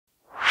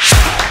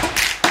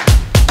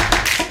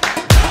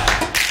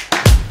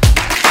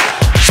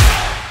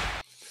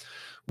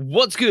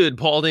What's good,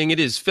 Paulding?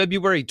 It is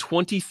February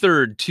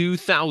 23rd,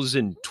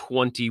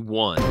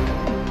 2021.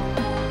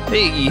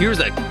 Hey, here's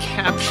a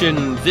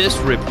caption this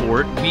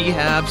report. We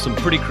have some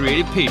pretty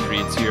creative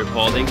patriots here at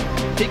Paulding.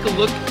 Take a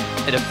look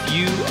at a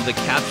few of the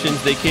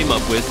captions they came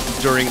up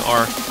with during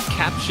our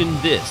Caption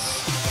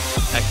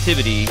This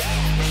activity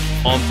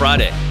on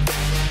Friday.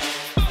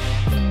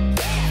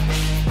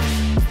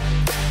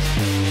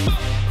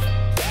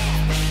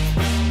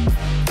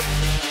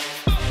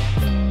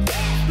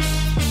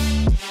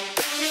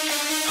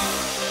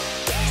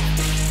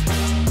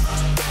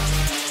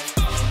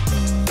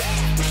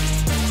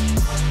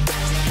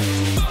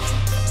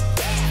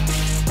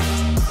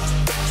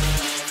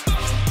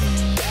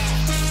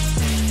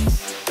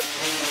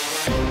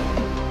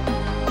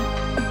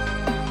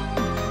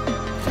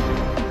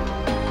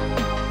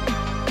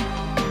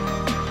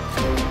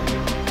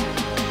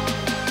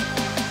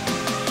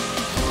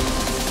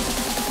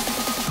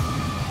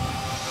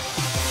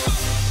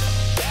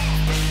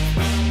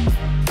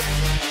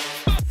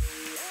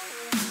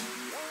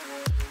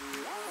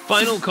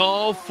 Final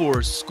call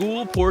for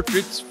school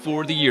portraits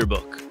for the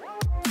yearbook.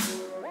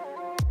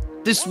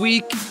 This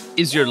week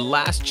is your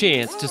last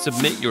chance to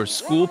submit your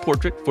school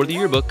portrait for the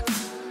yearbook.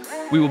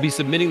 We will be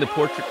submitting the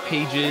portrait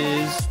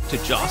pages to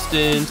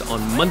Jostens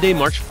on Monday,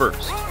 March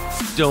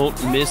 1st.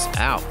 Don't miss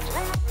out.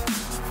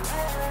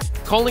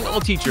 Calling all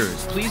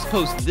teachers, please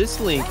post this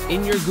link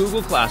in your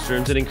Google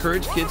Classrooms and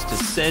encourage kids to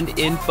send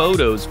in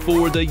photos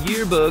for the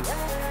yearbook.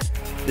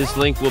 This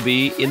link will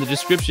be in the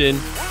description.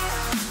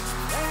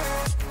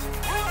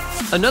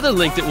 Another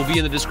link that will be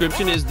in the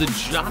description is the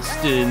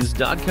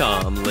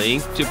Jostens.com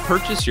link to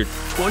purchase your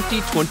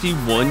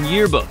 2021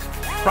 yearbook.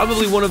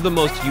 Probably one of the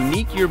most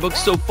unique yearbooks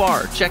so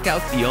far. Check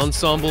out the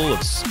ensemble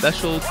of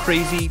special,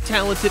 crazy,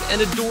 talented, and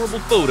adorable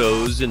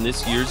photos in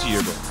this year's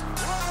yearbook.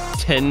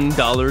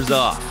 $10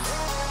 off.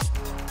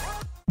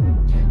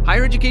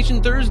 Higher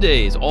Education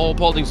Thursdays. All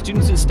Paulding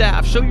students and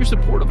staff show your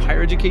support of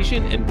higher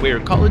education and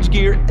wear college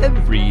gear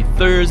every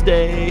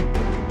Thursday.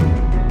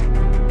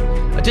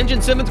 Attention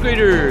 7th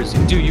graders,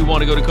 do you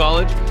want to go to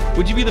college?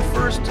 Would you be the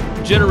first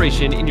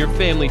generation in your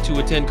family to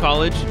attend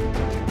college?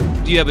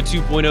 Do you have a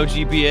 2.0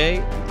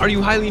 GPA? Are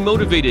you highly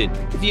motivated?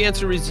 If the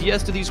answer is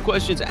yes to these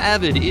questions,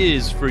 Avid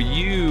is for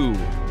you.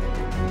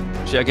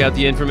 Check out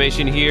the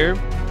information here.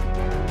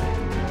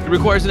 It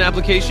requires an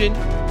application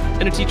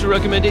and a teacher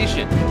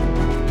recommendation.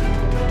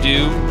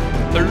 Due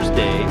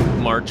Thursday,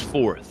 March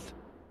 4th.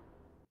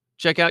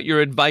 Check out your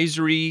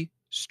advisory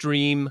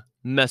stream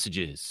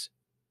messages.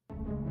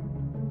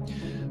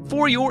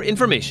 For your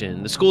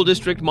information, the school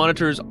district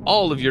monitors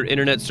all of your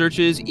internet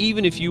searches,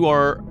 even if you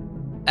are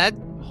at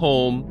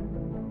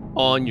home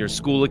on your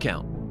school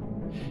account.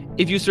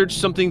 If you search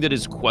something that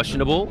is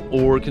questionable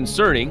or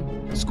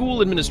concerning,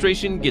 school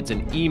administration gets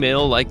an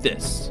email like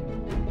this.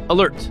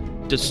 Alert,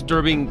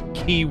 disturbing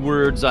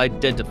keywords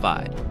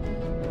identified.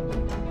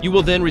 You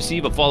will then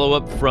receive a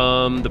follow-up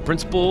from the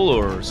principal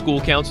or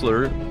school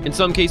counselor. In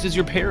some cases,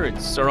 your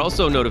parents are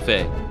also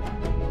notified.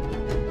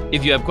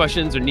 If you have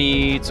questions or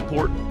need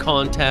support,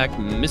 contact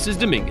Mrs.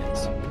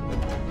 Dominguez.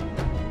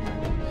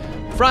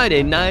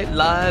 Friday Night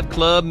Live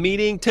Club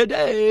meeting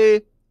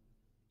today.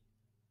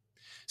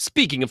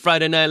 Speaking of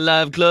Friday Night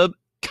Live Club,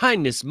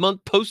 Kindness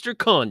Month poster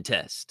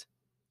contest.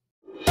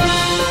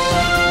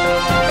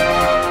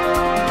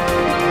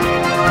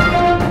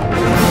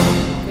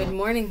 Good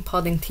morning,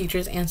 Paulding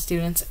teachers and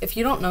students. If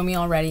you don't know me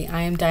already,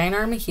 I am Diana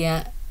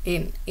Armahia,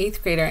 an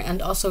 8th grader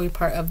and also a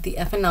part of the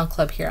FNL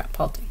Club here at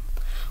Paulding.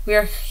 We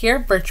are here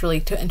virtually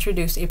to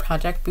introduce a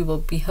project we will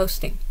be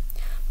hosting.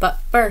 But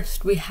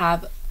first, we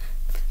have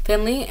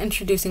Finley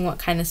introducing what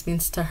kindness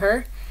means to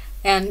her,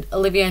 and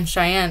Olivia and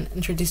Cheyenne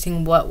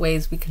introducing what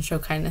ways we can show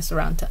kindness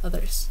around to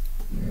others.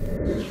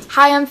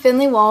 Hi, I'm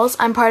Finley Walls.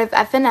 I'm part of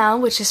FNL,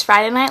 which is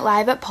Friday Night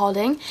Live at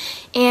Paulding,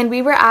 and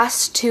we were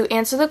asked to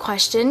answer the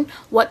question,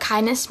 what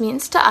kindness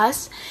means to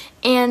us.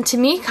 And to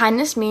me,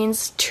 kindness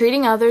means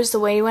treating others the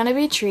way you want to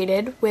be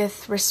treated,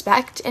 with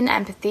respect and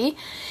empathy,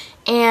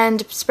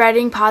 and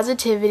spreading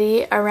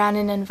positivity around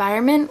an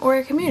environment or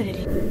a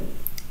community.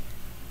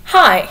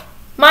 Hi,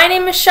 my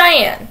name is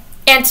Cheyenne,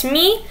 and to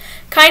me,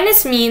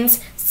 kindness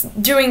means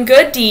doing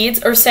good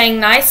deeds or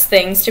saying nice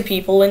things to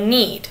people in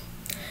need.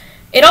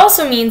 It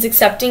also means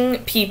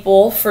accepting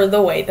people for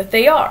the way that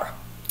they are.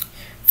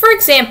 For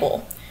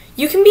example,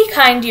 you can be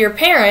kind to your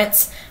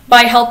parents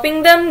by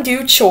helping them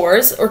do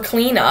chores or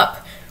clean up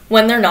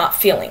when they're not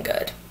feeling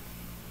good.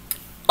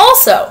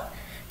 Also,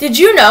 did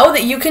you know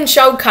that you can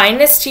show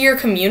kindness to your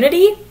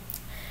community?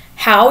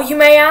 How, you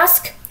may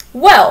ask?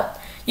 Well,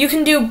 you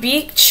can do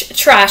beach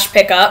trash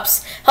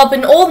pickups, help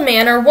an old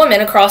man or woman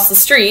across the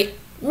street,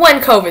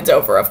 when COVID's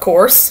over, of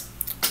course.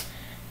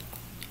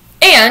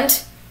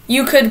 And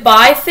you could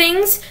buy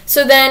things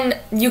so then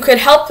you could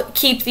help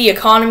keep the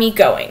economy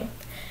going.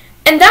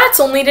 And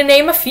that's only to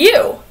name a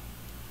few.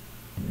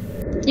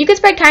 You can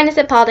spread kindness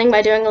at Paulding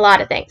by doing a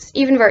lot of things,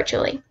 even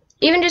virtually.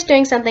 Even just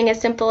doing something as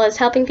simple as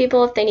helping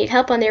people if they need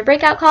help on their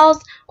breakout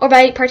calls, or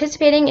by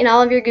participating in all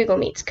of your Google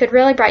Meets could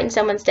really brighten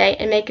someone's day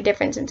and make a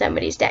difference in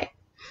somebody's day.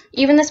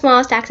 Even the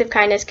smallest acts of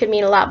kindness could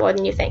mean a lot more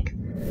than you think.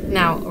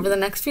 Now, over the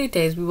next few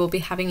days, we will be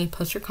having a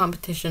poster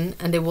competition,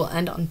 and it will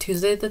end on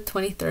Tuesday the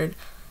 23rd,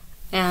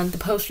 and the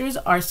posters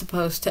are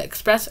supposed to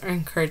express or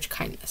encourage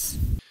kindness.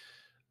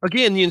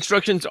 Again, the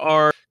instructions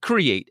are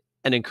create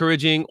an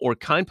encouraging or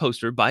kind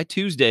poster by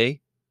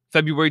Tuesday,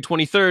 February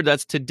 23rd,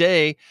 that's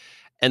today,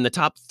 and the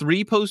top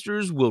 3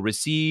 posters will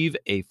receive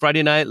a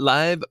Friday Night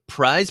Live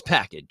prize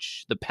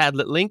package. The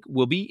Padlet link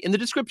will be in the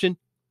description.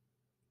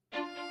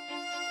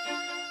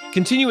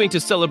 Continuing to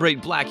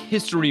celebrate Black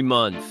History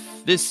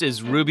Month, this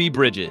is Ruby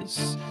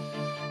Bridges.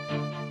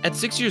 At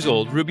 6 years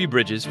old, Ruby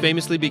Bridges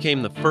famously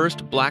became the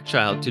first Black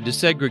child to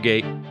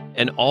desegregate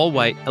an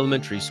all-white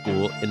elementary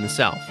school in the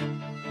South.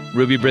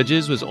 Ruby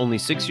Bridges was only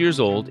 6 years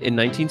old in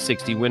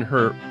 1960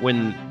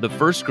 when the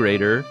first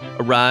grader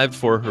arrived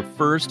for her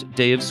first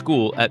day of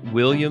school at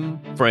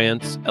William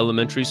France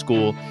Elementary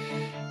School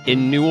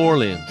in New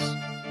Orleans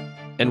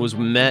and was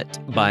met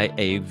by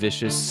a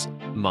vicious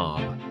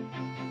mob.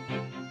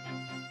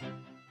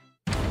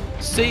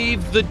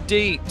 Save the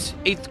date,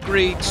 8th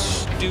grade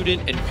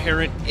student and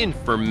parent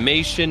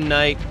information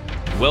night.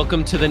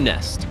 Welcome to the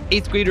Nest.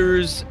 8th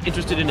graders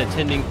interested in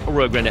attending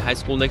Arroyo Grande High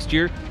School next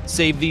year,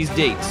 save these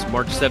dates,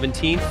 March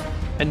 17th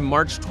and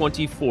March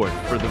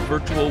 24th for the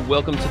virtual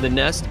Welcome to the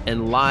Nest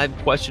and live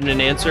question and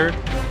answer.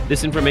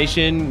 This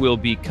information will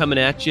be coming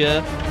at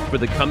you for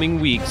the coming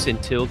weeks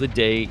until the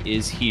day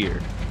is here.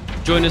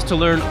 Join us to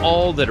learn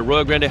all that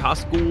Arroyo Grande High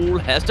School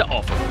has to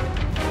offer.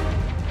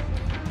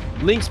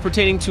 Links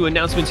pertaining to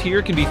announcements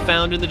here can be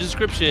found in the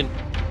description.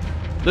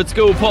 Let's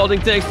go, Paulding.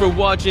 Thanks for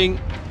watching.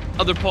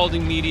 Other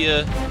Paulding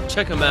media,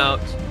 check them out.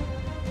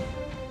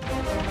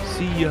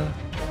 See ya.